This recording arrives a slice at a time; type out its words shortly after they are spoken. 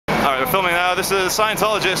Alright, we're filming now. This is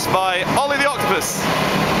Scientologist by Ollie the Octopus.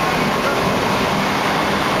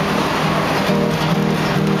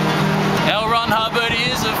 L. Ron Hubbard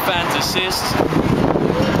is a fantasist,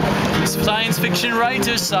 science fiction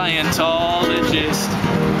writer, Scientologist,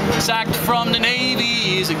 sacked from the Navy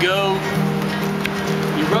years ago.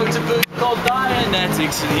 He wrote a book called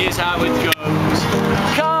Dianetics, and here's how it goes.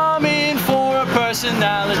 Come in for a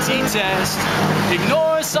personality test.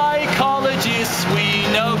 Ignore psychologists, we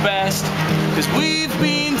know best, cause we've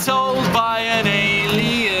been told by an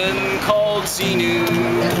alien called Xenu.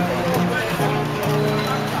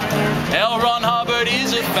 L. Ron Hubbard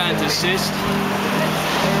is a fantasist,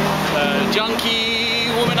 a junkie,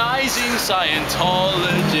 womanizing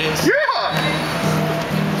Scientologist. Yeah!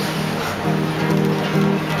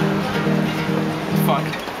 Fuck.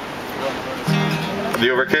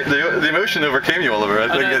 The emotion overcame you, Oliver. I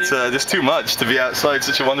think it's just too much to be outside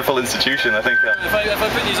such a wonderful institution. I think. If I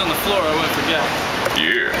put these on the floor, I won't forget.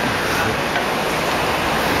 Yeah.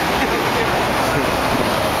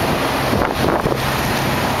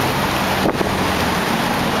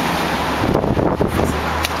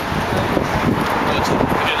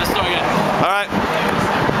 Okay, let's start again. All right.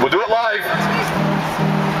 We'll do it live.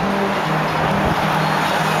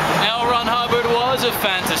 L. Ron Hubbard was a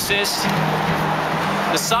fantasist,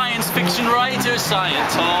 a science fiction writer,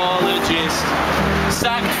 Scientologist,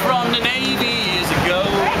 sacked from the Navy years ago.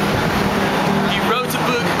 He wrote a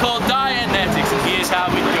book called Dianetics, and here's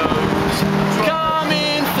how it goes. Come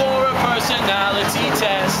in for a personality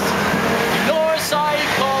test. Ignore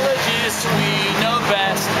psychologists, we know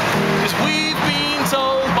best, cause we've been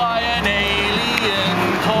told by an alien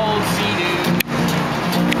called Xenu.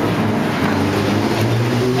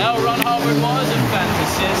 L. Ron Hubbard was a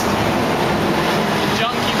fantasist,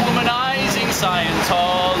 junkie womanizing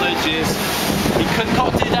Scientologist. He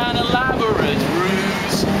concocted an elaborate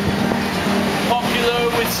ruse, popular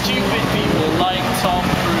with stupid people like Tom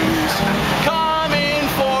Cruise. Come in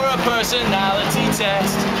for a personality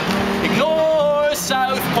test. Ignore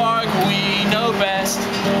South Park, we know best,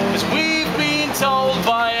 cause we've been told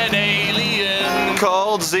by an alien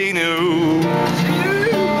Called Xenu.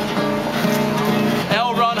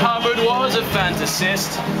 L. Ron Hubbard was a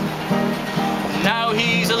fantasist. Now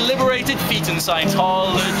he's a liberated feton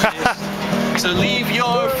Scientologist. So leave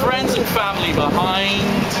your friends and family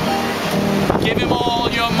behind. Give him all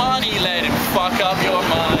your money, let him fuck up your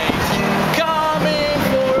mind. Come in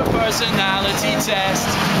for a personality test.